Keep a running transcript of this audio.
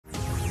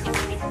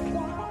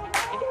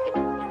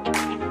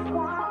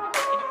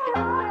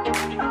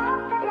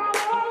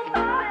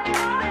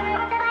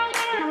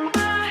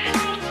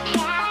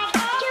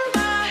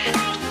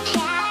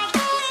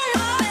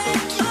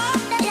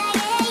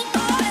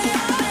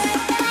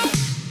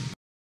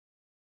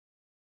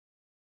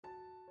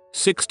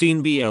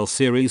16 BL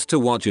series to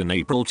watch in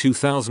April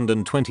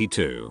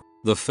 2022.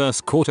 The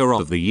first quarter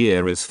of the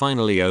year is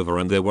finally over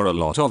and there were a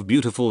lot of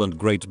beautiful and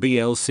great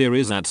BL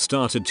series that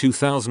started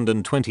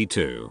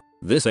 2022.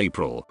 This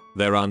April,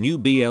 there are new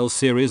BL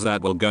series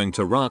that will going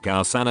to rock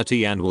our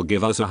sanity and will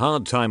give us a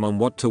hard time on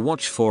what to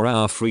watch for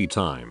our free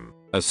time.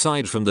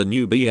 Aside from the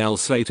new BL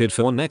slated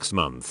for next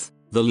month,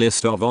 the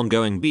list of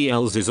ongoing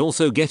BLs is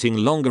also getting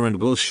longer and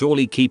will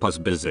surely keep us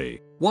busy.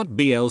 What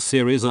BL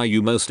series are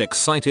you most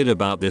excited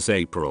about this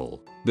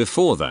April?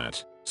 Before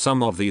that,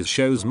 some of these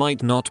shows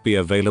might not be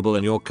available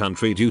in your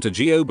country due to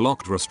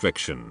geo-blocked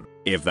restriction.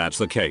 If that's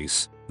the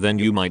case, then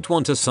you might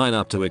want to sign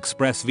up to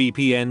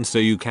ExpressVPN so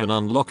you can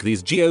unlock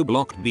these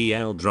geo-blocked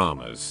BL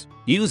dramas.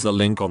 Use the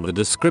link on the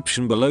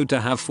description below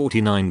to have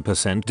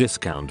 49%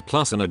 discount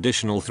plus an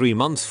additional 3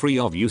 months free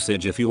of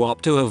usage if you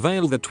opt to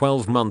avail the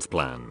 12-month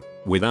plan.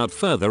 Without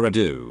further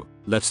ado,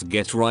 let's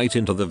get right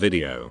into the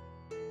video.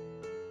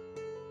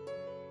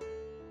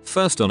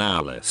 First on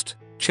our list,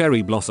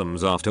 Cherry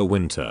Blossoms After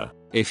Winter.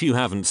 If you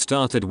haven't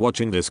started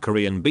watching this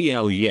Korean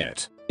BL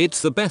yet,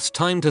 it's the best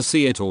time to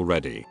see it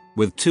already.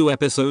 With 2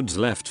 episodes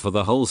left for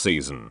the whole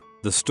season,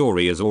 the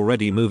story is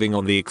already moving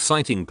on the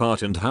exciting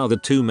part and how the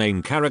 2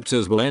 main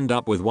characters will end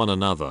up with one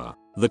another.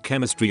 The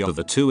chemistry of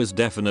the 2 is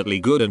definitely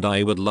good and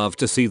I would love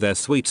to see their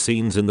sweet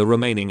scenes in the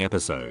remaining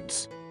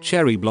episodes.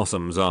 Cherry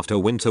Blossoms After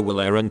Winter will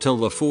air until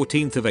the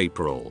 14th of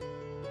April.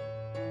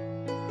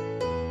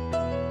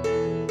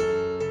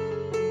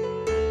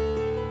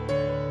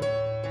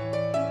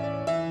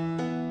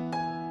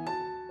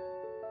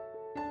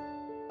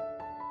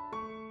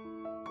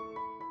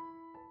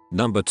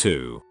 Number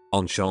 2.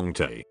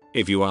 Enchante.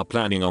 If you are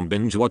planning on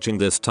binge watching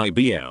this Thai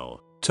BL,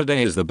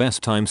 today is the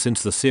best time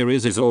since the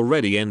series is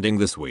already ending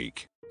this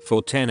week.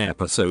 For 10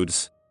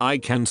 episodes, I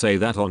can say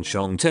that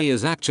Enchante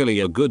is actually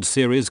a good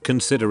series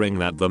considering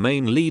that the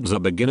main leads are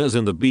beginners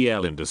in the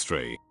BL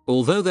industry.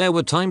 Although there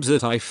were times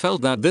that I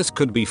felt that this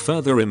could be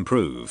further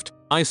improved,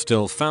 I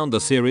still found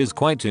the series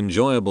quite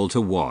enjoyable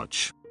to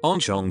watch.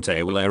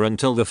 Enchante will air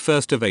until the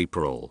 1st of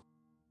April.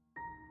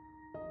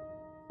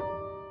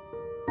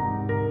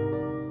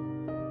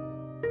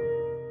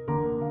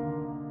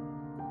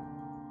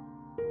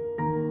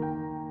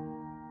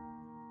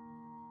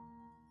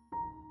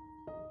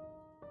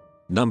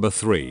 Number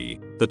 3.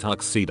 The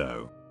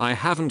Tuxedo. I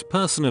haven't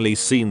personally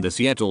seen this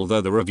yet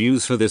although the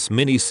reviews for this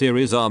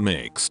mini-series are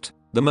mixed.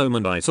 The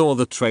moment I saw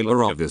the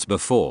trailer of this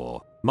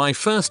before, my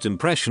first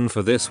impression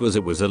for this was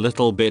it was a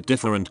little bit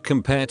different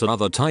compared to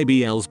other Thai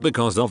BLs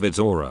because of its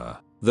aura.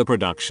 The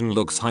production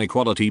looks high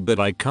quality but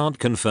I can't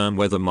confirm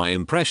whether my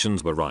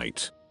impressions were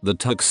right. The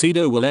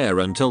Tuxedo will air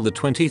until the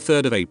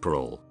 23rd of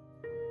April.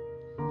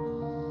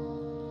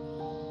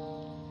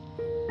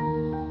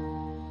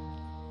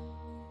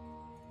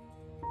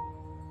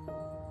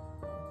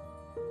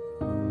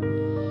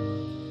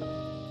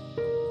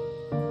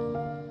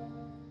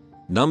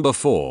 Number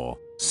 4.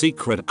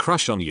 Secret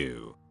Crush on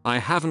You. I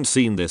haven't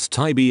seen this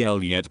Thai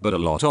BL yet but a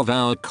lot of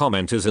our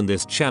commenters in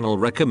this channel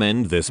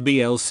recommend this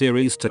BL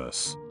series to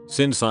us.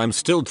 Since I'm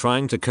still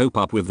trying to cope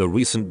up with the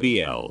recent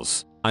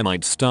BLs, I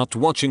might start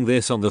watching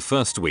this on the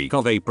first week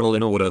of April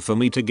in order for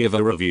me to give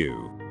a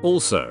review.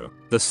 Also,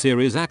 the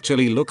series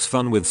actually looks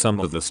fun with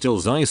some of the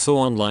stills I saw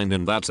online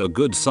and that's a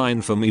good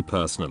sign for me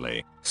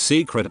personally.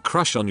 Secret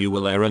Crush on You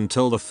will air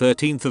until the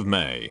 13th of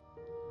May.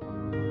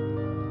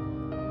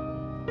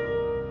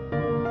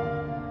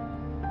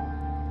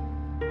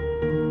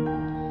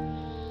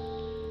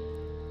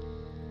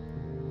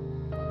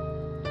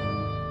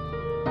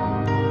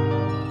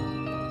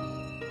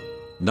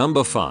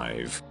 Number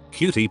 5.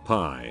 Cutie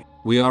Pie.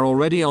 We are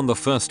already on the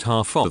first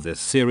half of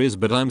this series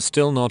but I'm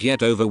still not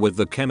yet over with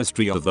the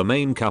chemistry of the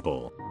main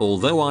couple.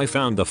 Although I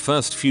found the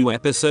first few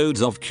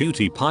episodes of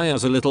Cutie Pie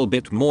as a little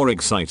bit more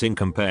exciting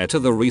compared to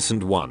the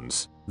recent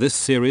ones, this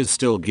series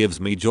still gives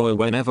me joy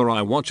whenever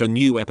I watch a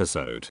new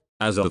episode.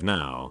 As of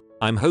now,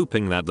 I'm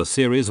hoping that the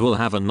series will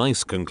have a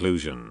nice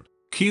conclusion.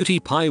 Cutie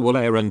Pie will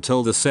air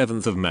until the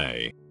 7th of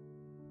May.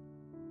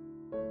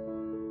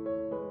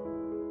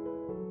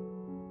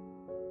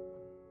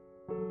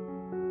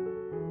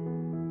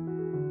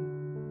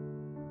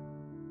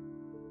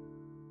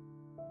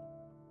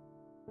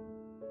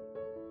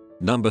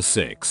 Number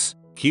 6.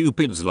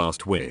 Cupid's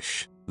Last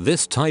Wish.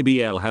 This Thai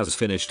BL has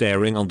finished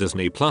airing on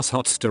Disney Plus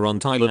Hotstar on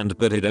Thailand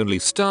but it only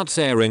starts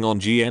airing on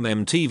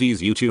GMMTV's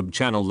YouTube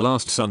channel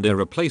last Sunday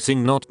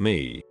replacing Not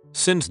Me.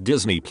 Since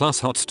Disney Plus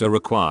Hotstar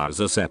requires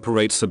a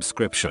separate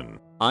subscription,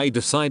 I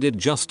decided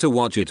just to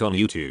watch it on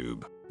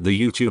YouTube. The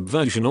YouTube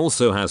version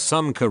also has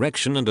some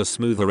correction and a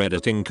smoother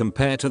editing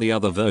compared to the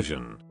other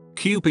version.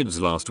 Cupid's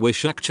Last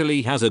Wish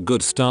actually has a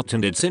good start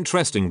and it's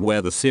interesting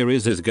where the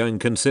series is going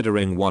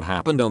considering what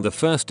happened on the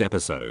first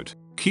episode.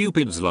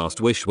 Cupid's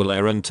Last Wish will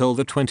air until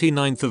the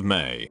 29th of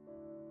May.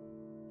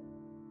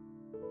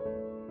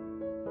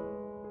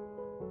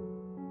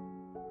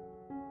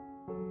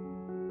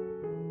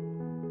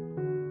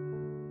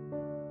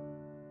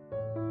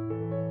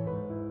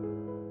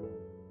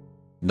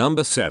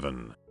 Number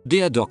 7.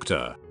 Dear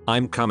Doctor,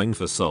 I'm coming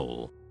for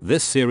Sowell.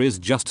 This series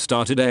just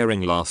started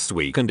airing last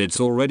week and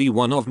it's already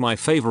one of my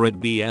favorite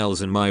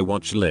BLs in my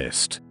watch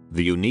list.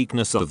 The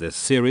uniqueness of this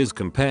series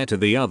compared to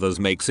the others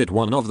makes it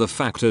one of the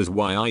factors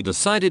why I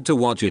decided to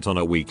watch it on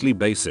a weekly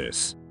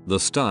basis. The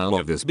style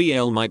of this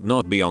BL might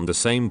not be on the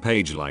same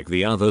page like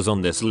the others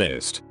on this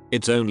list.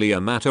 It's only a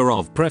matter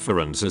of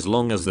preference as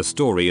long as the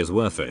story is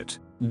worth it.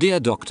 Dear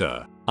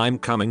Doctor, I'm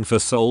Coming for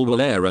Sowell will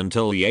air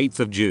until the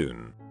 8th of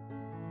June.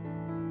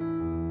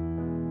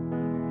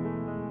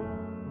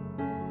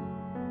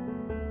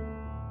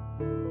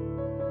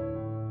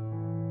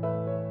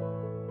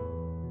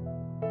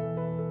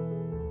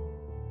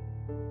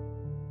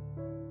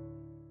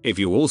 If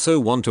you also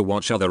want to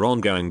watch other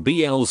ongoing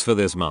BLs for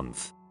this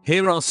month,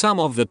 here are some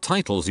of the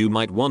titles you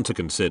might want to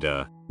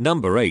consider.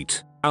 Number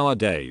 8, Our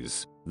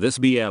Days. This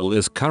BL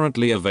is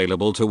currently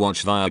available to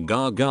watch via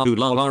Gaga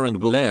Ulala and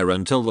will air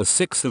until the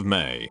 6th of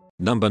May.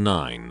 Number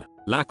 9,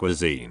 La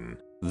Cuisine.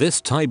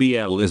 This Thai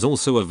BL is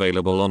also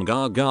available on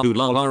Gaga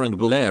Ulala and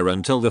will air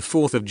until the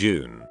 4th of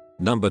June.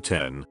 Number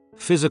 10,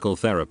 Physical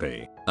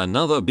Therapy.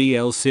 Another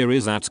BL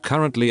series that's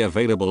currently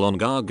available on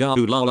Gaga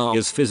Ulala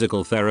is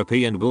Physical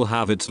Therapy and will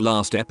have its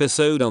last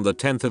episode on the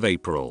 10th of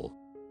April.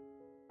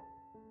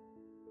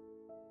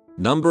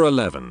 Number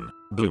 11,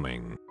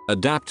 Blooming.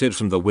 Adapted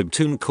from the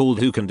webtoon called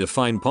Who Can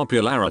Define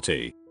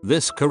Popularity,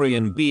 this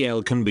Korean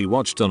BL can be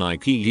watched on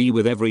iQIYI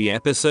with every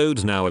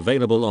episode now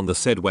available on the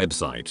said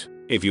website.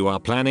 If you are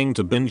planning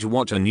to binge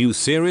watch a new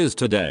series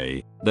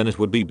today, then it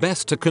would be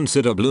best to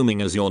consider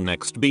Blooming as your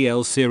next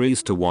BL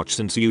series to watch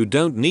since you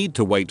don't need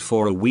to wait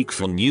for a week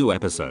for new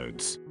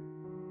episodes.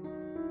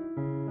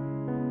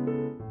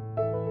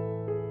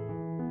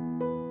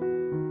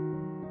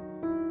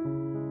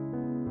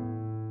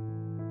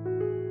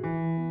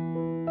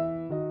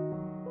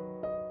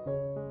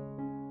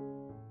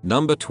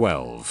 Number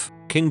 12,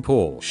 King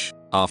Porsche.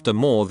 After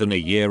more than a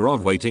year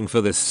of waiting for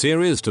this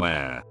series to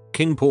air,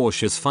 King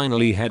Porsche is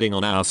finally heading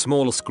on our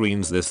small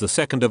screens this the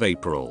 2nd of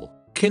April.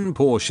 King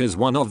Porsche is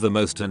one of the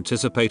most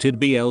anticipated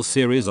BL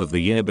series of the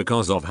year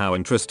because of how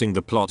interesting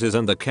the plot is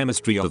and the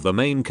chemistry of the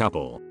main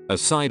couple.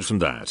 Aside from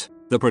that,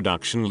 the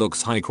production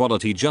looks high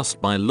quality just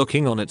by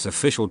looking on its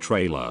official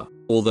trailer.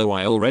 Although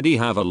I already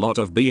have a lot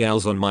of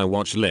BLs on my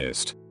watch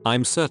list,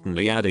 I'm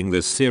certainly adding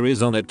this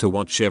series on it to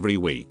watch every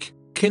week.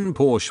 King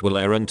Porsche will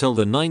air until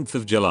the 9th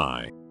of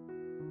July.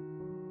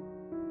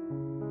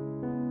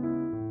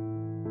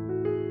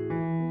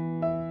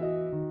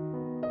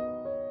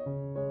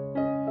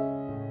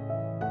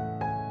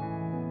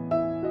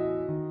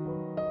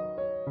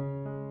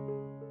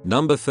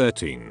 Number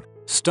 13,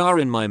 Star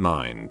in My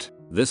Mind.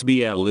 This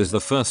BL is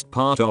the first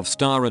part of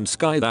Star and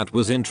Sky that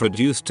was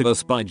introduced to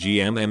us by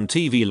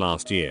XylonAkauMSTS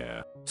last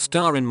year.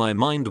 Star in My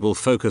Mind will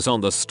focus on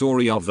the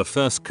story of the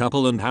first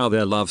couple and how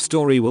their love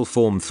story will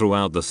form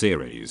throughout the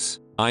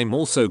series. I'm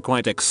also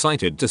quite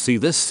excited to see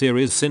this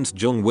series since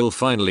Jung will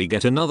finally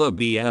get another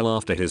BL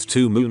after his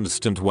 2 moons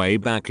stint way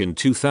back in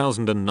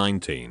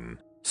 2019.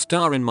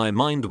 Star in My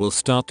Mind will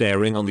start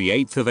airing on the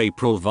 8th of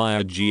April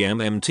via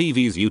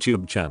XylonAkauMSTS's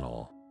YouTube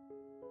channel.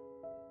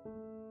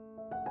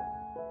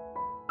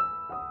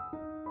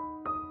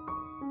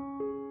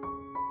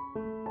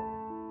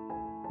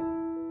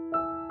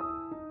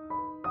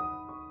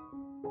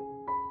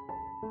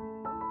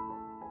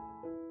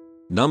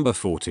 Number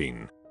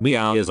 14,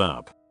 Meow is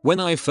Up. When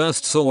I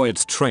first saw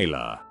its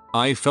trailer,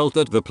 I felt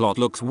that the plot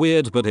looks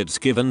weird but it's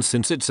given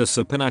since it's a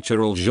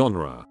supernatural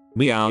genre.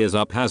 Meow is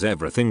Up has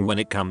everything when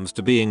it comes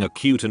to being a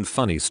cute and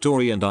funny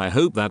story and I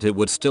hope that it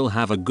would still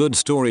have a good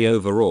story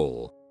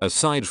overall.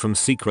 Aside from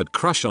Secret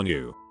Crush on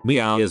You,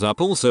 Meow is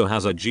Up also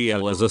has a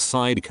GL as a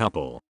side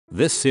couple.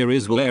 This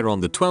series will air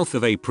on the 12th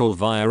of April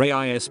via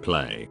AIS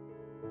Play.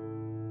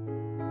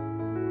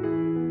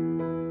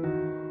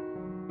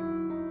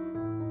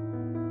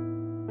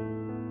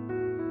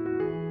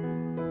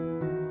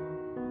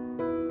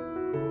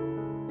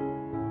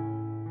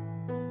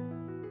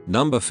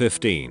 Number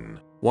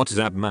 15,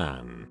 WhatsApp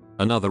Man.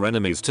 Another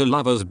Enemies to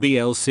Lovers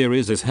BL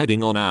series is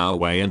heading on our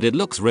way and it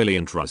looks really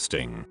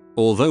interesting.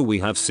 Although we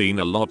have seen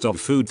a lot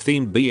of food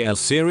themed BL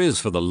series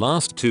for the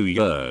last 2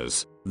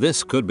 years,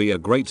 this could be a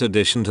great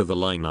addition to the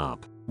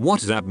lineup.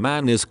 WhatsApp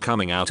Man is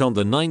coming out on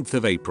the 9th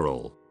of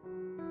April.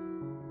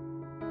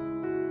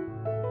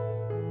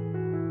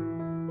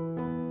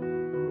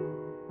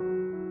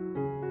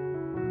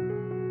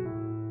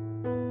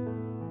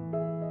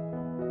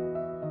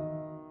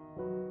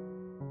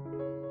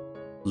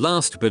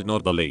 Last but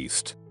not the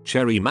least,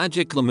 Cherry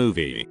Magic the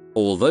movie.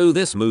 Although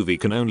this movie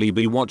can only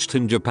be watched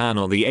in Japan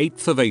on the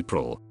 8th of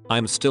April,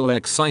 I'm still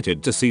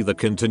excited to see the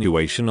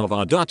continuation of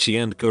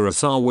Adachi and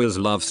Kurosawa's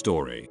love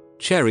story.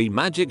 Cherry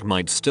Magic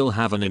might still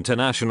have an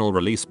international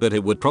release but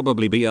it would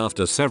probably be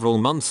after several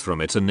months from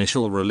its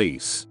initial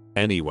release.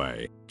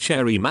 Anyway,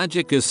 Cherry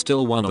Magic is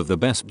still one of the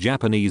best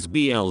Japanese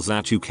BLs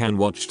that you can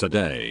watch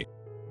today.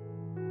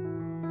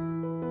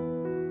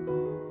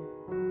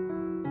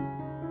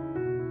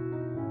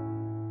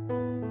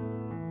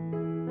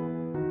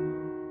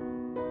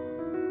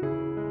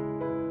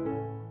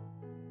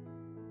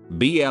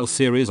 BL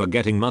series are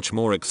getting much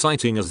more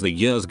exciting as the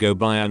years go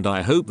by, and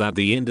I hope that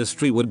the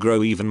industry would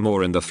grow even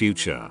more in the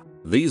future.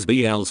 These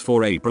BLs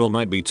for April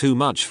might be too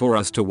much for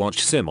us to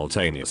watch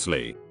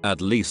simultaneously.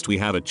 At least we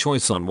have a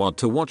choice on what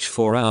to watch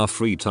for our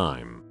free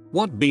time.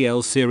 What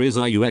BL series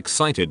are you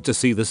excited to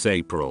see this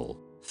April?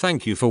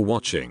 Thank you for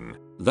watching.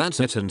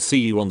 That's it, and see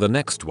you on the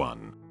next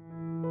one.